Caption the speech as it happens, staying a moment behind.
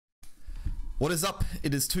What is up?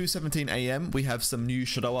 It is 2:17 AM. We have some new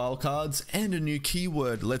Shadow Isle cards and a new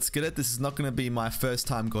keyword. Let's get it. This is not going to be my first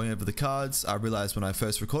time going over the cards. I realized when I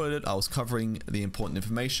first recorded it, I was covering the important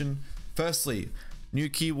information. Firstly, new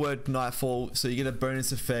keyword Nightfall, so you get a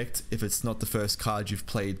bonus effect if it's not the first card you've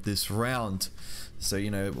played this round. So,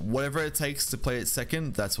 you know, whatever it takes to play it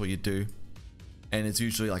second, that's what you do. And it's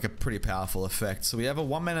usually like a pretty powerful effect. So we have a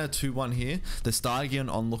 1 mana 2/1 here, the Stygian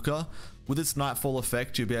Onlooker. With its Nightfall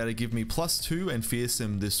effect, you'll be able to give me +2 and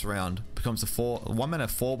Fearsome this round. Becomes a 1 mana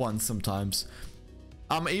 4/1 sometimes.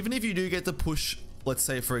 Even if you do get to push, let's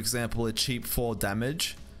say for example, a cheap 4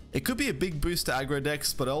 damage, it could be a big boost to aggro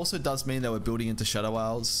decks, but it also does mean that we're building into Shadow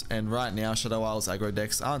Isles. And right now, Shadow Isles aggro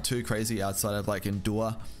decks aren't too crazy outside of like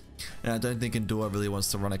Endure. And I don't think Endure really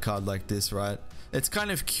wants to run a card like this, right? It's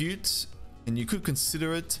kind of cute, and you could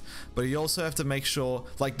consider it, but you also have to make sure,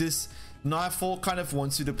 like this Nightfall kind of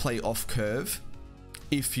wants you to play off curve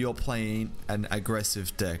if you're playing an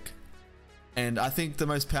aggressive deck. And I think the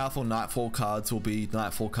most powerful Nightfall cards will be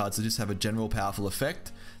Nightfall cards that just have a general powerful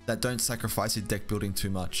effect that don't sacrifice your deck building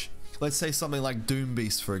too much. Let's say something like Doom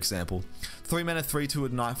Beast, for example. 3 mana 3/2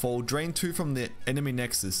 with Nightfall, drain 2 from the enemy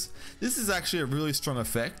nexus. This is actually a really strong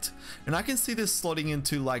effect, and I can see this slotting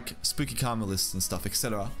into like Spooky Karma lists and stuff,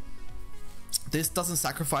 etc. This doesn't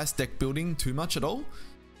sacrifice deck building too much at all,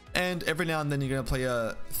 and every now and then you're going to play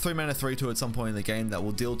a 3 mana 3/2 at some point in the game that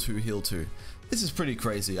will deal 2, heal 2. This is pretty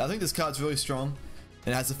crazy. I think this card's really strong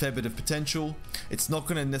and has a fair bit of potential. It's not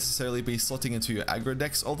going to necessarily be slotting into your aggro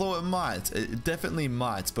decks, although it might. It definitely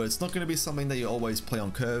might, but it's not going to be something that you always play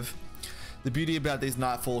on curve. The beauty about these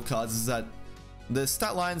Nightfall cards is that the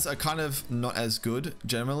stat lines are kind of not as good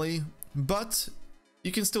generally, but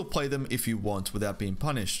you can still play them if you want without being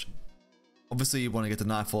punished. Obviously you want to get the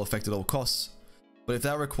Nightfall effect at all costs, but if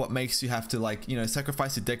that what makes you have to, like, you know,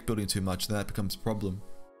 sacrifice your deck building too much, then that becomes a problem.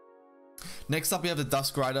 Next up we have the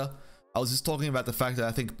Dusk Rider. I was just talking about the fact that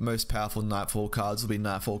I think most powerful Nightfall cards will be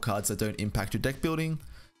Nightfall cards that don't impact your deck building.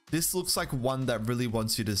 This looks like one that really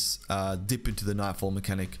wants you to dip into the Nightfall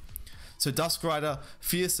mechanic. So Dusk Rider,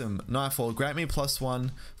 Fearsome, Nightfall, grant me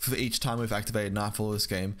 +1 for each time we've activated Nightfall this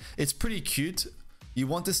game. It's pretty cute. You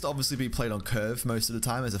want this to obviously be played on curve most of the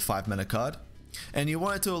time as a 5 mana card, and you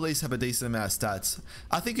want it to at least have a decent amount of stats.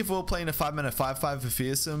 I think if we were playing a 5 mana 5/5 for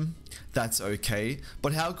Fearsome, that's okay,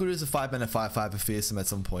 but how good is a 5 mana 5/5 for Fearsome at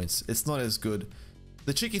some points? It's not as good.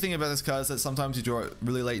 The tricky thing about this card is that sometimes you draw it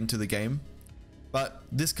really late into the game, but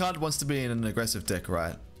this card wants to be in an aggressive deck,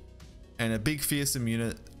 right? And a big Fearsome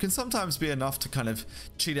unit can sometimes be enough to kind of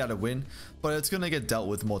cheat out a win, but it's going to get dealt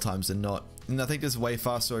with more times than not. And I think there's way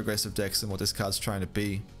faster aggressive decks than what this card's trying to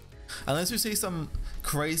be. Unless we see some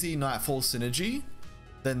crazy Nightfall synergy,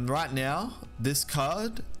 then right now, this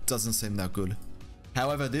card doesn't seem that good.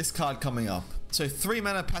 However, this card coming up. So 3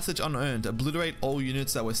 mana Passage Unearned, obliterate all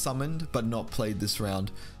units that were summoned but not played this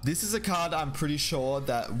round. This is a card I'm pretty sure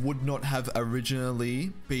that would not have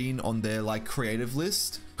originally been on their like creative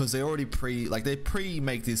list, because they already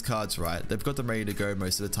pre-make these cards, right? They've got them ready to go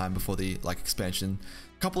most of the time before the like expansion,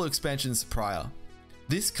 couple of expansions prior.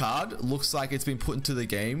 This card looks like it's been put into the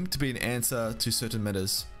game to be an answer to certain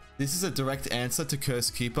metas. This is a direct answer to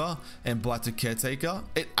Curse Keeper and Blighted Caretaker.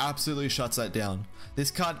 It absolutely shuts that down.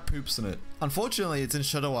 This card poops on it. Unfortunately, it's in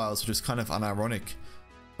Shadow Isles, which is kind of unironic.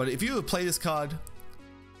 But if you play this card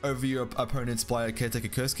over your opponent's Blighted Caretaker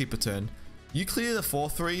Curse Keeper turn, you clear the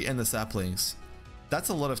 4/3 and the saplings. That's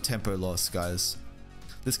a lot of tempo loss, guys.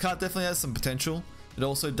 This card definitely has some potential. It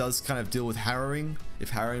also does kind of deal with harrowing if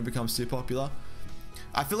harrowing becomes too popular.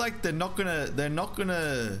 I feel like they're not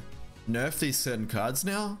gonna nerf these certain cards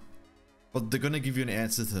now, but they're gonna give you an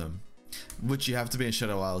answer to them, which you have to be in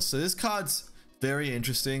Shadow Isles. So this card's very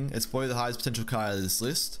interesting. It's probably the highest potential card of this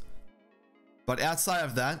list. But outside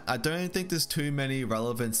of that, I don't think there's too many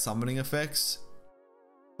relevant summoning effects.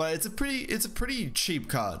 But it's a pretty cheap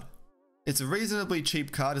card. It's a reasonably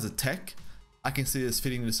cheap card as a tech. I can see this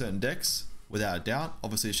fitting into certain decks without a doubt.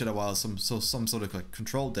 Obviously, Shadow Isles is some sort of like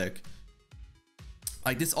control deck.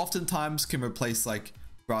 Like this oftentimes can replace like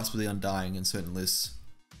Grasp of the Undying in certain lists.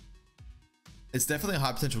 It's definitely a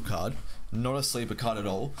high potential card, not a sleeper card at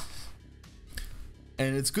all.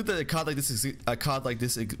 And it's good that a card like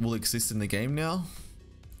this will exist in the game now,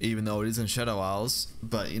 even though it is in Shadow Isles.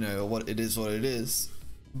 But you know what it is.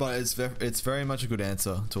 But it's very much a good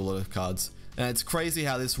answer to a lot of cards. And it's crazy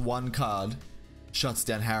how this one card shuts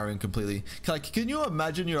down harrowing completely. Like, can you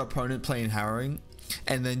imagine your opponent playing harrowing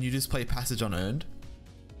and then you just play Passage Unearned?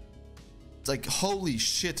 It's like, holy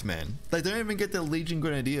shit, man. They don't even get the Legion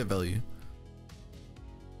Grenadier value.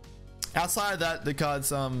 Outside of that, the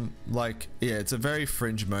cards, like, yeah, it's a very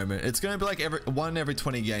fringe moment. It's going to be like every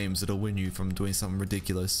 20 games it'll win you from doing something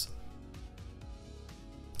ridiculous.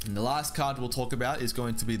 And the last card we'll talk about is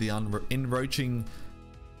going to be the encroaching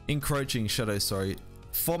shadow,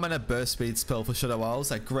 4-mana burst speed spell for Shadow Isles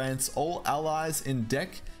that grants all allies in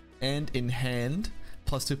deck and in hand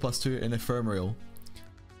 +2/+2 and ephemeral.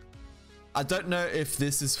 I don't know if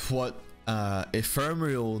this is what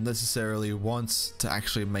ephemeral necessarily wants to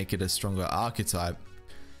actually make it a stronger archetype,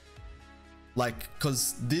 like,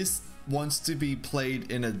 because this wants to be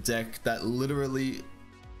played in a deck that literally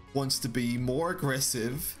wants to be more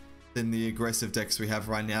aggressive than the aggressive decks we have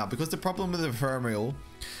right now, because the problem with ephemeral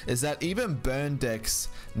is that even burn decks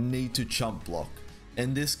need to chump block,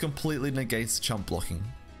 and this completely negates chump blocking,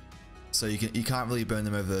 so you can't really burn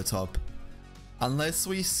them over the top unless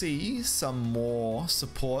we see some more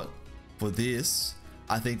support for this.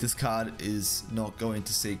 I think this card is not going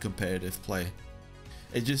to see competitive play.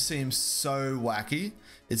 It just seems so wacky.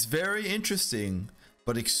 It's very interesting,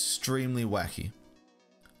 but extremely wacky.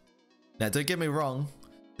 Now, don't get me wrong,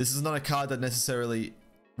 this is not a card that necessarily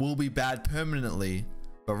will be bad permanently,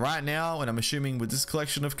 but right now, and I'm assuming with this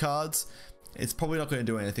collection of cards, it's probably not going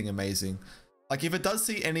to do anything amazing. Like, if it does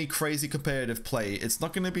see any crazy competitive play, it's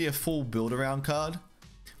not going to be a full build around card,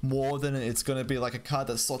 more than it's going to be like a card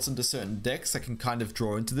that slots into certain decks that can kind of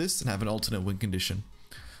draw into this and have an alternate win condition.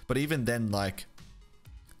 But even then, like,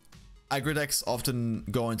 aggro decks often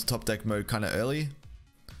go into top deck mode kind of early,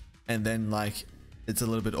 and then like it's a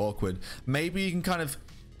little bit awkward. Maybe you can kind of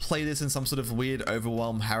play this in some sort of weird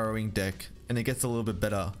overwhelm harrowing deck and it gets a little bit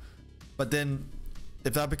better, but then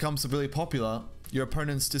if that becomes really popular, your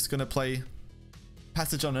opponent's just going to play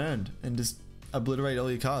Passage Unearned and just obliterate all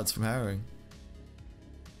your cards from harrowing.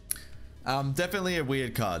 Definitely a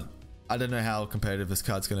weird card. I don't know how competitive this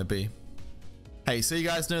card's going to be. Hey, so you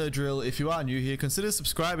guys know the drill. If you are new here, consider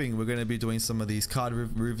subscribing. We're going to be doing some of these card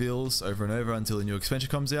reveals over and over until the new expansion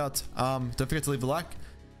comes out. Don't forget to leave a like,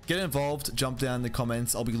 get involved, jump down in the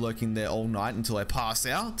comments. I'll be lurking there all night until I pass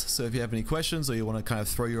out. So if you have any questions or you want to kind of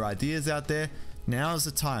throw your ideas out there, now's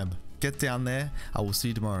the time. Get down there. I will see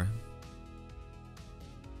you tomorrow.